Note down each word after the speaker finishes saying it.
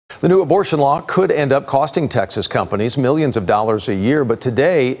The new abortion law could end up costing Texas companies millions of dollars a year, but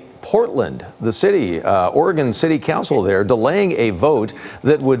today, Portland, the city, Oregon City Council there, delaying a vote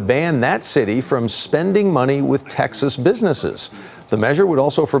that would ban that city from spending money with Texas businesses. The measure would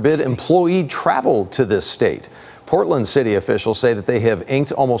also forbid employee travel to this state. Portland city officials say that they have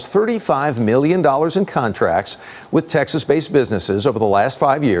inked almost $35 million in contracts with Texas-based businesses over the last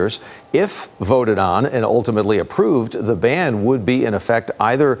 5 years. If voted on and ultimately approved, the ban would be in effect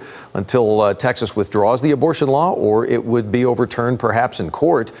either until Texas withdraws the abortion law or it would be overturned perhaps in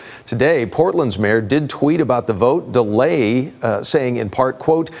court. Today, Portland's mayor did tweet about the vote delay, saying in part,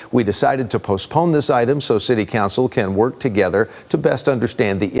 quote, "We decided to postpone this item so city council can work together to best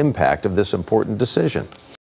understand the impact of this important decision."